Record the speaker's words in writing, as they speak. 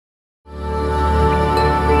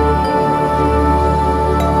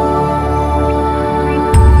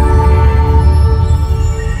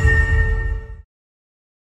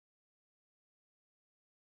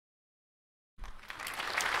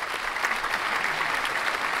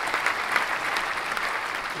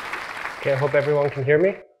Okay, I hope everyone can hear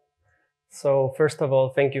me. So first of all,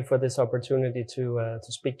 thank you for this opportunity to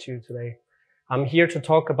speak to you today. I'm here to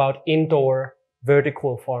talk about indoor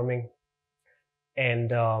vertical farming. And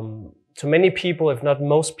to many people, if not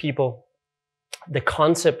most people, the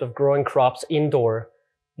concept of growing crops indoor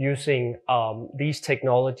using these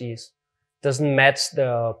technologies doesn't match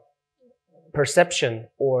the perception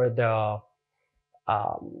or the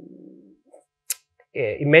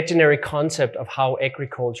imaginary concept of how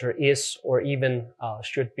agriculture is or even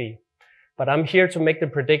should be. But I'm here to make the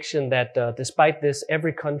prediction that despite this,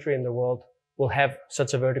 every country in the world will have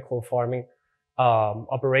such a vertical farming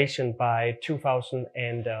operation by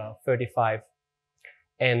 2035.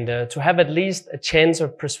 And to have at least a chance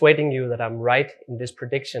of persuading you that I'm right in this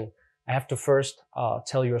prediction, I have to first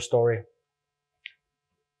tell you a story.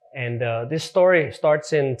 And this story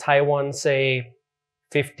starts in Taiwan, say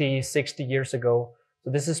 50, 60 years ago. So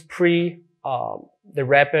this is pre the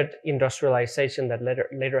rapid industrialization that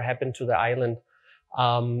later happened to the island.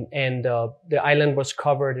 The island was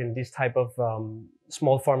covered in these type of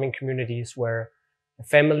small farming communities where a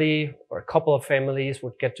family or a couple of families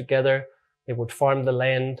would get together. They would farm the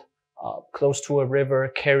land close to a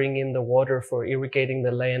river, carrying in the water for irrigating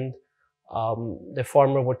the land. The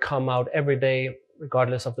farmer would come out every day,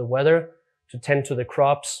 regardless of the weather, to tend to the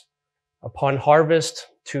crops. Upon harvest,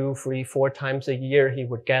 2, 3, 4 times a year, he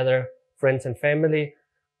would gather friends and family.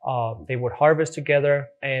 They would harvest together,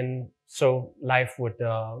 and so life would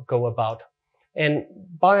go about. And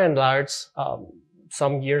by and large,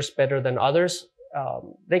 some years better than others,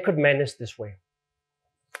 they could manage this way.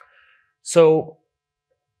 So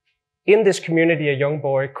in this community, a young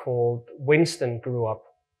boy called Winston grew up,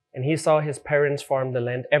 and he saw his parents farm the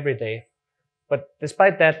land every day. But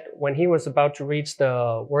despite that, when he was about to reach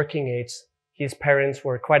the working age, his parents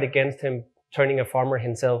were quite against him turning a farmer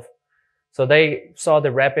himself. So they saw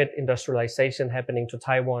the rapid industrialization happening to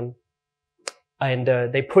Taiwan, and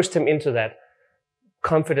they pushed him into that,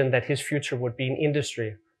 confident that his future would be in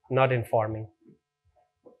industry, not in farming.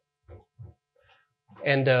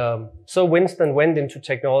 And so Winston went into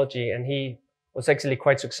technology, and he was actually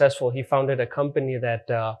quite successful. He founded a company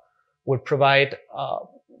that would provide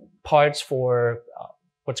parts for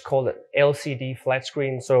what's called an LCD flat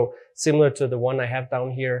screen. So similar to the one I have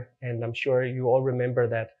down here. And I'm sure you all remember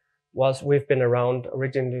that whilst we've been around,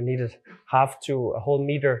 originally you needed half to a whole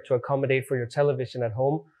meter to accommodate for your television at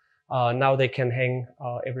home. Now they can hang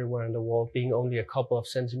everywhere in the world, being only a couple of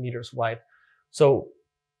centimeters wide. So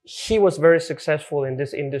he was very successful in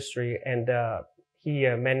this industry, and he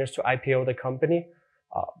managed to IPO the company,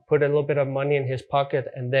 put a little bit of money in his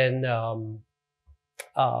pocket, and then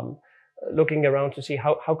looking around to see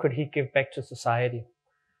how could he give back to society.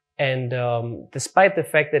 And despite the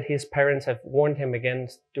fact that his parents have warned him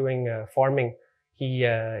against doing farming, he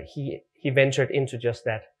ventured into just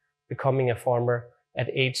that, becoming a farmer at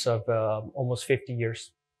age of almost 50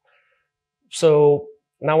 years. So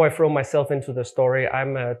now I throw myself into the story.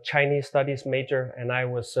 I'm a Chinese studies major, and I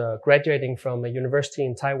was graduating from a university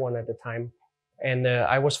in Taiwan at the time. And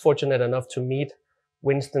I was fortunate enough to meet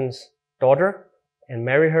Winston's daughter and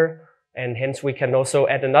marry her. And hence we can also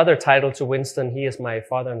add another title to Winston. He is my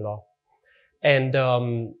father-in-law. And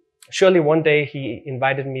surely one day he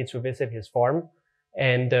invited me to visit his farm,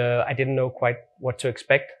 and I didn't know quite what to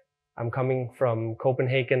expect. I'm coming from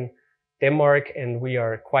Copenhagen, Denmark, and we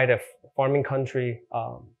are quite a farming country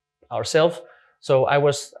ourselves. So I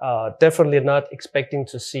was definitely not expecting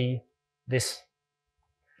to see this.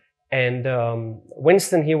 And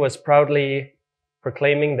Winston, he was proudly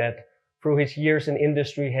proclaiming that through his years in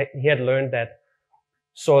industry, he had learned that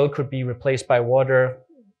soil could be replaced by water,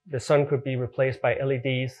 the sun could be replaced by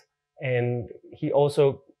LEDs, and he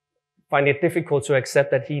also found it difficult to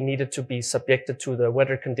accept that he needed to be subjected to the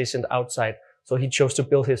weather conditions outside. So he chose to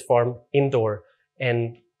build his farm indoor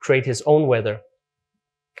and create his own weather.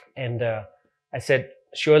 And I said,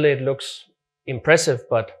 surely it looks impressive,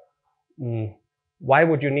 but why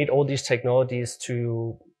would you need all these technologies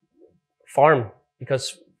to farm?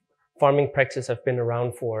 Because farming practices have been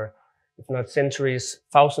around for, if not centuries,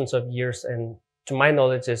 thousands of years, and to my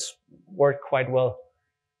knowledge, it's worked quite well.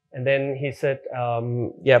 And then he said,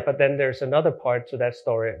 yeah, but then there's another part to that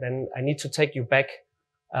story. Then I need to take you back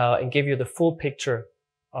and give you the full picture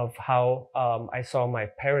of how I saw my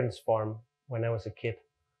parents farm when I was a kid.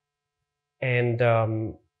 And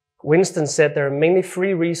Winston said there are mainly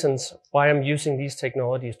 3 reasons why I'm using these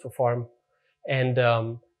technologies to farm. And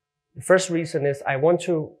the first reason is I want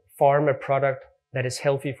to farm a product that is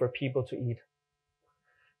healthy for people to eat.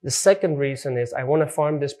 The second reason is I want to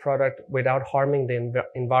farm this product without harming the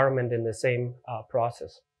environment in the same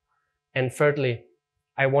process. And thirdly,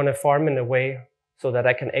 I want to farm in a way so that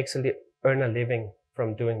I can actually earn a living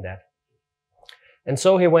from doing that. And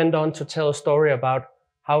so he went on to tell a story about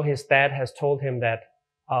how his dad has told him that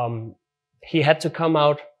he had to come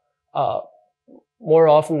out more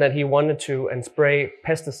often than he wanted to and spray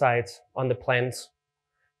pesticides on the plants.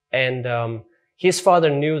 And his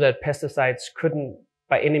father knew that pesticides couldn't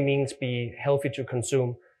by any means be healthy to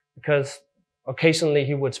consume, because occasionally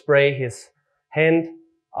he would spray his hand,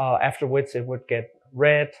 after which it would get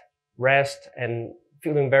red, rasped, and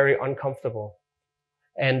feeling very uncomfortable.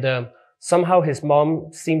 And somehow his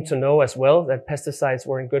mom seemed to know as well that pesticides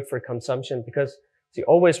weren't good for consumption, because she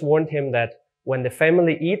always warned him that when the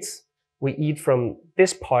family eats, we eat from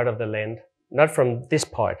this part of the land, not from this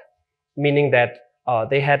part, meaning that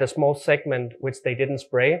they had a small segment which they didn't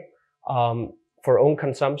spray for own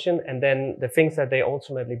consumption, and then the things that they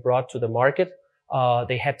ultimately brought to the market,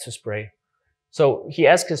 they had to spray. So he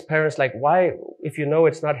asked his parents, like, why, if you know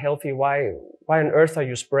it's not healthy, why on earth are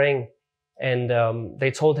you spraying? And they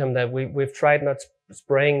told him that we've tried not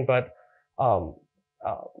spraying, but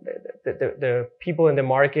the people in the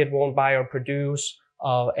market won't buy or produce.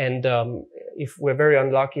 If we're very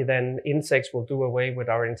unlucky, then insects will do away with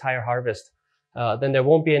our entire harvest. Then there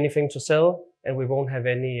won't be anything to sell, and we won't have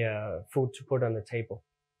any food to put on the table.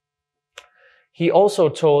 He also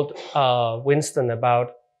told Winston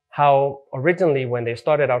about how originally when they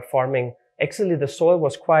started out farming, actually the soil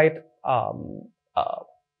was quite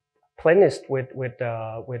plenished with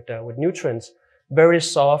nutrients, very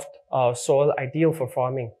soft soil, ideal for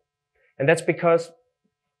farming. And that's because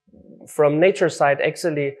from nature's side,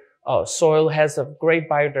 actually, soil has a great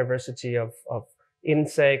biodiversity of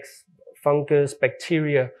insects, fungus,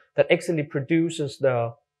 bacteria that actually produces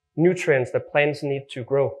the nutrients that plants need to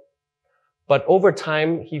grow. But over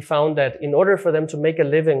time, he found that in order for them to make a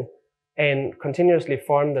living and continuously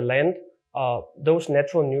farm the land, those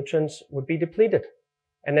natural nutrients would be depleted.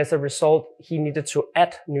 And as a result, he needed to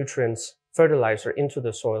add nutrients, fertilizer into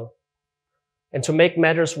the soil. And to make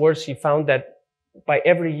matters worse, he found that by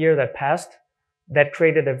every year that passed, that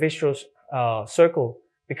created a vicious circle,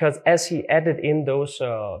 because as he added in those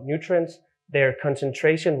nutrients, their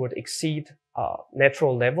concentration would exceed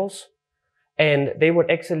natural levels, and they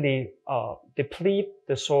would actually deplete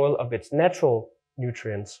the soil of its natural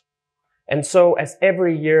nutrients. And so as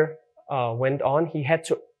every year went on, he had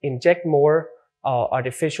to inject more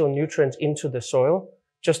artificial nutrients into the soil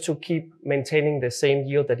just to keep maintaining the same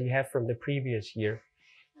yield that he had from the previous year.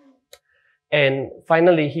 And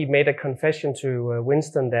finally, he made a confession to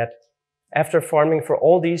Winston that after farming for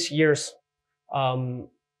all these years,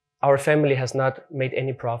 our family has not made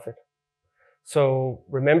any profit. So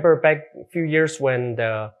remember back a few years when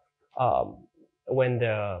the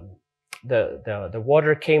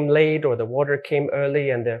water came late or the water came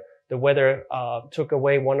early and the weather took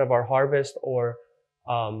away one of our harvests, or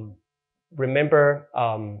remember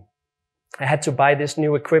I had to buy this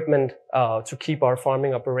new equipment to keep our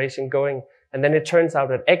farming operation going. And then it turns out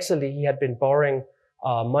that actually he had been borrowing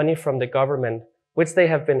money from the government, which they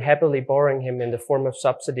have been happily borrowing him in the form of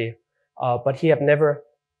subsidy. But he had never,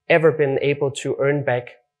 ever been able to earn back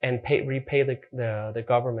and repay the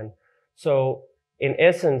government. So in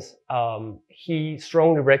essence, he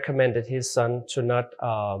strongly recommended his son to not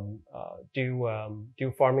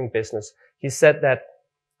do farming business. He said that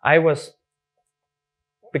I was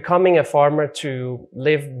becoming a farmer to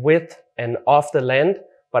live with and off the land,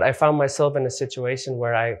 but I found myself in a situation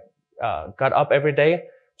where I got up every day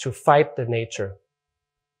to fight the nature.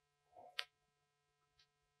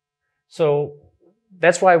 So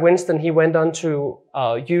that's why Winston, he went on to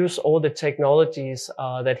use all the technologies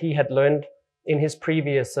that he had learned in his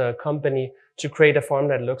previous company to create a farm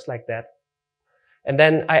that looks like that. And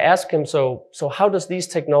then I asked him, so how does these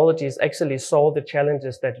technologies actually solve the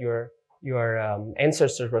challenges that your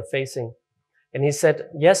ancestors were facing? And he said,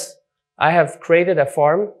 yes, I have created a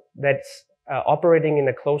farm that's operating in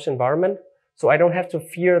a closed environment, so I don't have to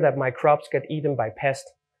fear that my crops get eaten by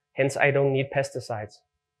pests. Hence, I don't need pesticides.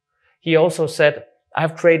 He also said,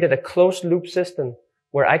 I've created a closed loop system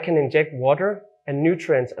where I can inject water and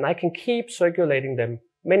nutrients, and I can keep circulating them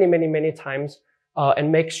many, many, many times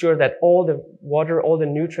and make sure that all the water, all the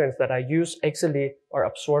nutrients that I use actually are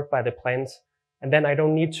absorbed by the plants. And then I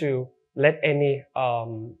don't need to let any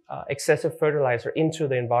excessive fertilizer into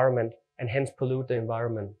the environment and hence pollute the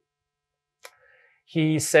environment.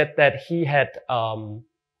 He said that he had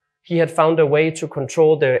found a way to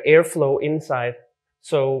control the airflow inside,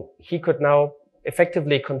 so he could now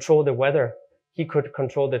effectively control the weather. He could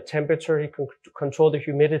control the temperature, he could control the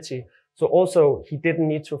humidity. So also he didn't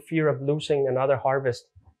need to fear of losing another harvest.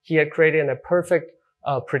 He had created a perfect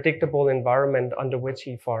predictable environment under which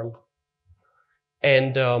he farmed.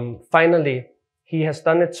 And finally, he has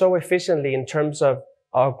done it so efficiently in terms of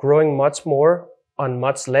growing much more on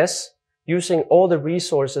much less, using all the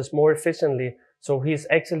resources more efficiently, so he's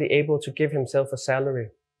actually able to give himself a salary.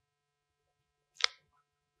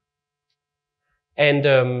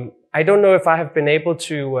 And I don't know if I have been able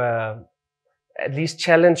to at least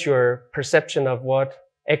challenge your perception of what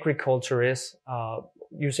agriculture is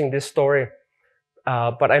using this story.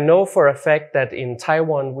 But I know for a fact that in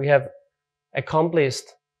Taiwan, we have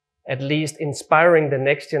accomplished at least inspiring the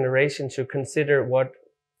next generation to consider what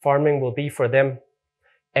farming will be for them.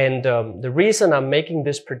 And the reason I'm making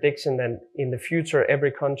this prediction that in the future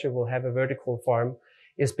every country will have a vertical farm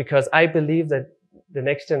is because I believe that the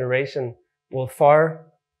next generation will far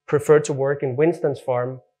prefer to work in Winston's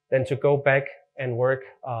farm than to go back and work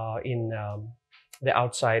in the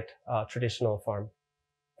outside traditional farm.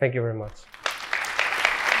 Thank you very much.